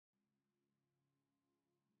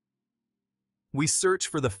We search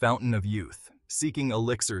for the fountain of youth, seeking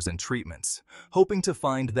elixirs and treatments, hoping to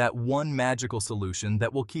find that one magical solution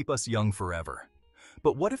that will keep us young forever.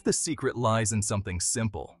 But what if the secret lies in something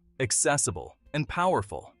simple, accessible, and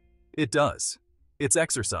powerful? It does. It's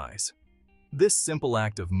exercise. This simple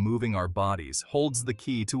act of moving our bodies holds the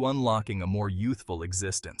key to unlocking a more youthful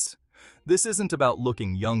existence. This isn't about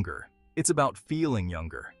looking younger, it's about feeling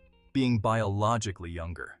younger, being biologically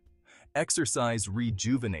younger. Exercise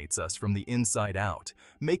rejuvenates us from the inside out,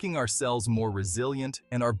 making our cells more resilient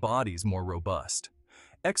and our bodies more robust.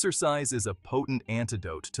 Exercise is a potent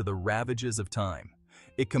antidote to the ravages of time.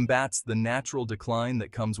 It combats the natural decline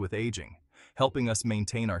that comes with aging, helping us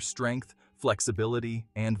maintain our strength, flexibility,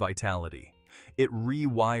 and vitality. It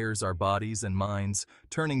rewires our bodies and minds,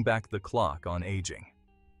 turning back the clock on aging.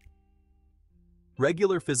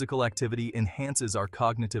 Regular physical activity enhances our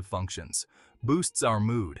cognitive functions, boosts our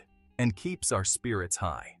mood, and keeps our spirits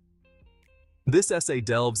high. This essay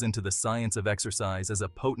delves into the science of exercise as a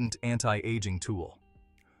potent anti-aging tool.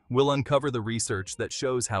 We'll uncover the research that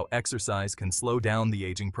shows how exercise can slow down the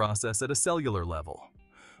aging process at a cellular level.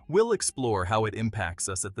 We'll explore how it impacts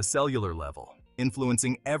us at the cellular level,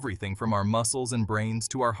 influencing everything from our muscles and brains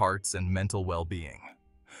to our hearts and mental well-being.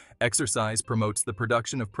 Exercise promotes the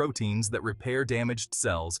production of proteins that repair damaged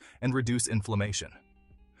cells and reduce inflammation.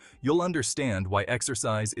 You'll understand why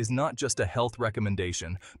exercise is not just a health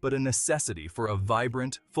recommendation, but a necessity for a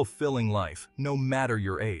vibrant, fulfilling life, no matter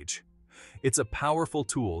your age. It's a powerful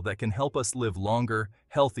tool that can help us live longer,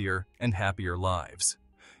 healthier, and happier lives.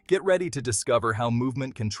 Get ready to discover how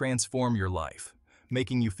movement can transform your life,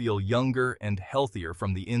 making you feel younger and healthier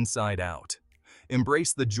from the inside out.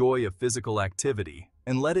 Embrace the joy of physical activity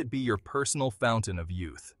and let it be your personal fountain of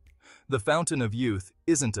youth. The fountain of youth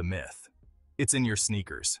isn't a myth. It's in your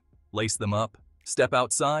sneakers. Lace them up, step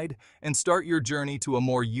outside, and start your journey to a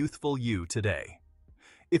more youthful you today.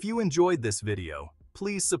 If you enjoyed this video,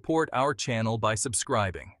 please support our channel by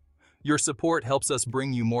subscribing. Your support helps us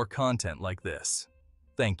bring you more content like this.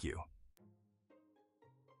 Thank you.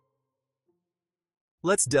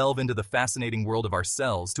 Let's delve into the fascinating world of our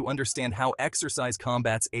cells to understand how exercise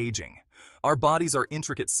combats aging. Our bodies are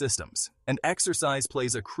intricate systems, and exercise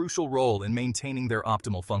plays a crucial role in maintaining their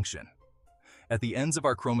optimal function. At the ends of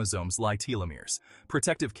our chromosomes lie telomeres,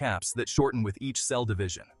 protective caps that shorten with each cell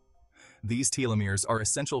division. These telomeres are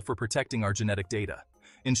essential for protecting our genetic data,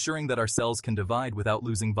 ensuring that our cells can divide without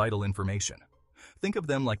losing vital information. Think of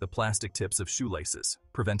them like the plastic tips of shoelaces,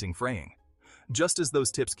 preventing fraying. Just as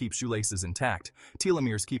those tips keep shoelaces intact,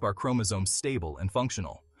 telomeres keep our chromosomes stable and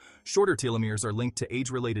functional. Shorter telomeres are linked to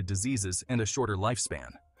age-related diseases and a shorter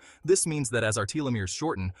lifespan. This means that as our telomeres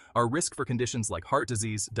shorten, our risk for conditions like heart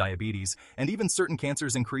disease, diabetes, and even certain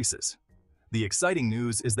cancers increases. The exciting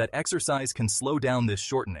news is that exercise can slow down this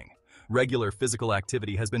shortening. Regular physical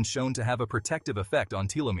activity has been shown to have a protective effect on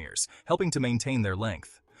telomeres, helping to maintain their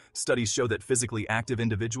length. Studies show that physically active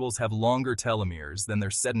individuals have longer telomeres than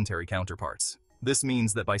their sedentary counterparts. This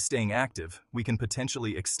means that by staying active, we can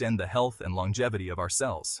potentially extend the health and longevity of our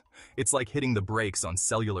cells. It's like hitting the brakes on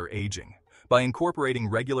cellular aging. By incorporating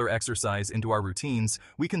regular exercise into our routines,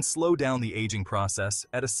 we can slow down the aging process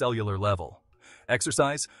at a cellular level.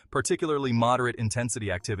 Exercise, particularly moderate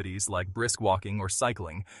intensity activities like brisk walking or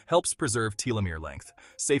cycling, helps preserve telomere length,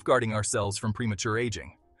 safeguarding our cells from premature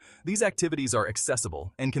aging. These activities are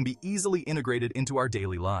accessible and can be easily integrated into our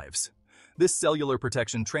daily lives. This cellular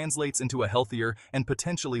protection translates into a healthier and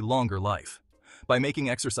potentially longer life. By making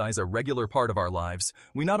exercise a regular part of our lives,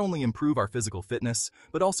 we not only improve our physical fitness,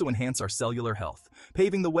 but also enhance our cellular health,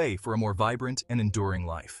 paving the way for a more vibrant and enduring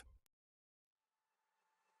life.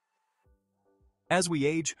 As we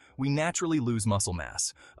age, we naturally lose muscle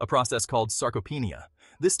mass, a process called sarcopenia.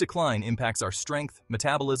 This decline impacts our strength,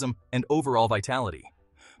 metabolism, and overall vitality.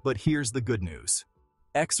 But here's the good news.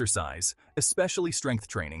 Exercise, especially strength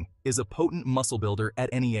training, is a potent muscle builder at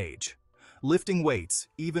any age. Lifting weights,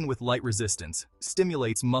 even with light resistance,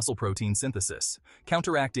 stimulates muscle protein synthesis,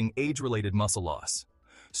 counteracting age-related muscle loss.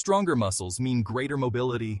 Stronger muscles mean greater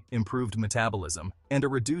mobility, improved metabolism, and a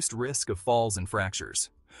reduced risk of falls and fractures.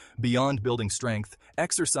 Beyond building strength,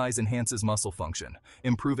 exercise enhances muscle function,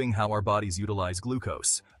 improving how our bodies utilize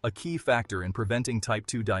glucose, a key factor in preventing type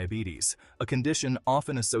 2 diabetes, a condition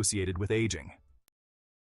often associated with aging.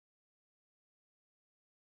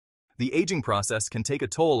 The aging process can take a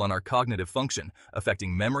toll on our cognitive function,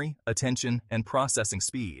 affecting memory, attention, and processing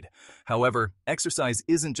speed. However, exercise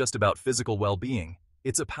isn't just about physical well-being.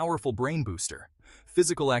 It's a powerful brain booster.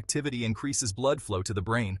 Physical activity increases blood flow to the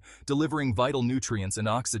brain, delivering vital nutrients and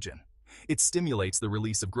oxygen. It stimulates the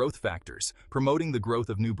release of growth factors, promoting the growth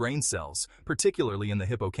of new brain cells, particularly in the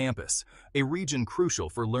hippocampus, a region crucial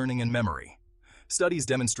for learning and memory. Studies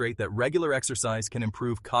demonstrate that regular exercise can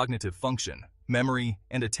improve cognitive function, memory,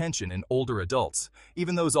 and attention in older adults,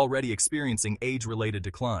 even those already experiencing age-related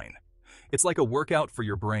decline. It's like a workout for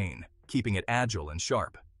your brain, keeping it agile and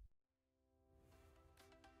sharp.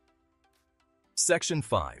 Section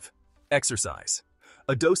 5. Exercise.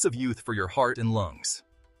 A dose of youth for your heart and lungs.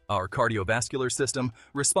 Our cardiovascular system,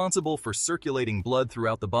 responsible for circulating blood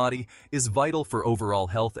throughout the body, is vital for overall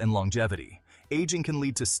health and longevity. Aging can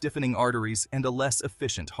lead to stiffening arteries and a less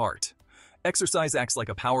efficient heart. Exercise acts like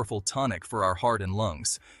a powerful tonic for our heart and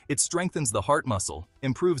lungs. It strengthens the heart muscle,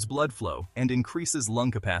 improves blood flow, and increases lung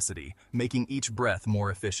capacity, making each breath more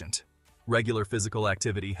efficient. Regular physical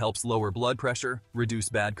activity helps lower blood pressure, reduce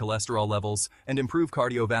bad cholesterol levels, and improve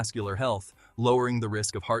cardiovascular health, lowering the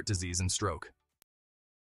risk of heart disease and stroke.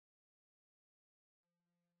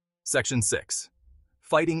 Section 6.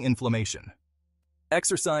 Fighting inflammation.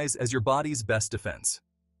 Exercise as your body's best defense.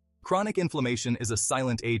 Chronic inflammation is a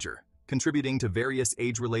silent ager, contributing to various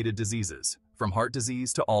age-related diseases, from heart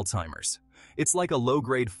disease to Alzheimer's. It's like a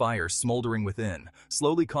low-grade fire smoldering within,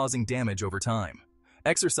 slowly causing damage over time.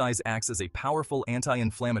 Exercise acts as a powerful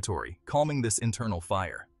anti-inflammatory, calming this internal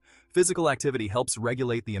fire. Physical activity helps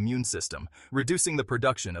regulate the immune system, reducing the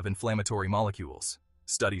production of inflammatory molecules.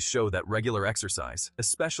 Studies show that regular exercise,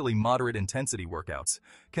 especially moderate-intensity workouts,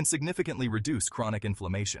 can significantly reduce chronic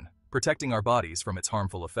inflammation, protecting our bodies from its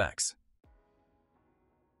harmful effects.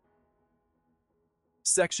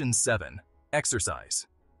 Section 7. Exercise.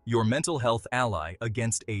 Your mental health ally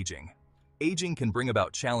against aging. Aging can bring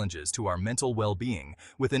about challenges to our mental well-being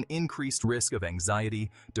with an increased risk of anxiety,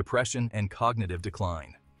 depression, and cognitive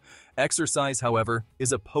decline. Exercise, however,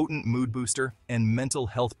 is a potent mood booster and mental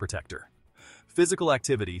health protector. Physical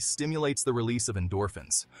activity stimulates the release of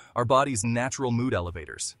endorphins, our body's natural mood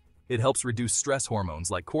elevators. It helps reduce stress hormones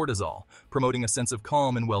like cortisol, promoting a sense of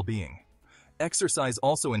calm and well-being. Exercise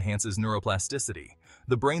also enhances neuroplasticity,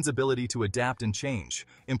 the brain's ability to adapt and change,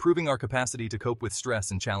 improving our capacity to cope with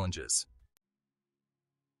stress and challenges.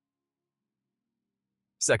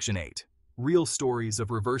 Section 8. Real stories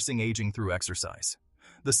of reversing aging through exercise.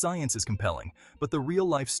 The science is compelling, but the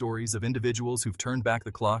real-life stories of individuals who've turned back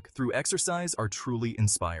the clock through exercise are truly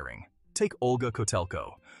inspiring. Take Olga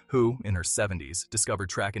Kotelko, who, in her 70s, discovered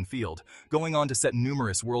track and field, going on to set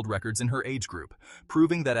numerous world records in her age group,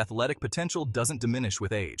 proving that athletic potential doesn't diminish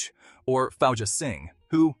with age. Or Fauja Singh,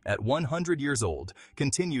 who, at 100 years old,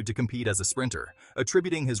 continued to compete as a sprinter,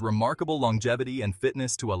 attributing his remarkable longevity and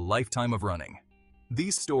fitness to a lifetime of running.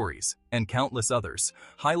 These stories, and countless others,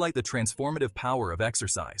 highlight the transformative power of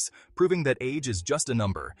exercise, proving that age is just a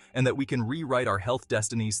number and that we can rewrite our health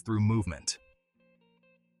destinies through movement.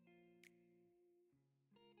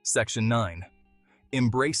 Section 9.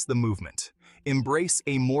 Embrace the movement. Embrace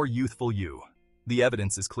a more youthful you. The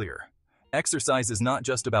evidence is clear. Exercise is not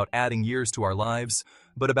just about adding years to our lives,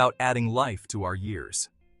 but about adding life to our years.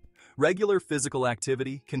 Regular physical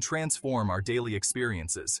activity can transform our daily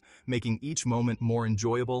experiences, making each moment more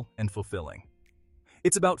enjoyable and fulfilling.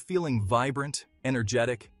 It's about feeling vibrant,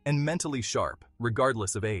 energetic, and mentally sharp,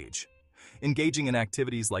 regardless of age. Engaging in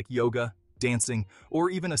activities like yoga, dancing, or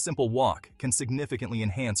even a simple walk can significantly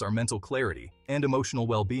enhance our mental clarity and emotional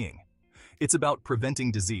well-being. It's about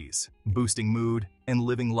preventing disease, boosting mood, and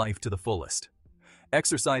living life to the fullest.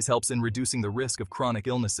 Exercise helps in reducing the risk of chronic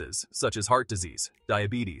illnesses such as heart disease,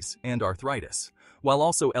 diabetes, and arthritis, while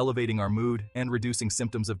also elevating our mood and reducing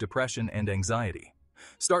symptoms of depression and anxiety.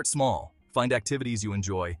 Start small, find activities you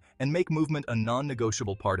enjoy, and make movement a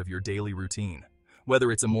non-negotiable part of your daily routine. Whether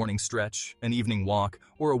it's a morning stretch, an evening walk,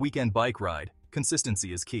 or a weekend bike ride,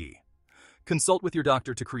 consistency is key. Consult with your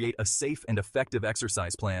doctor to create a safe and effective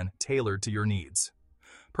exercise plan tailored to your needs.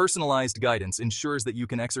 Personalized guidance ensures that you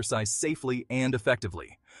can exercise safely and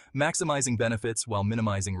effectively, maximizing benefits while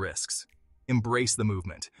minimizing risks. Embrace the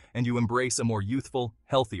movement, and you embrace a more youthful,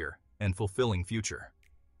 healthier, and fulfilling future.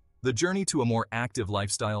 The journey to a more active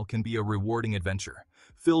lifestyle can be a rewarding adventure,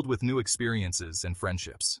 filled with new experiences and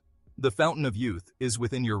friendships. The fountain of youth is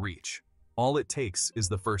within your reach. All it takes is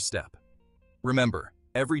the first step. Remember,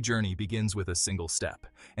 every journey begins with a single step,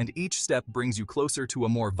 and each step brings you closer to a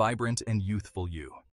more vibrant and youthful you.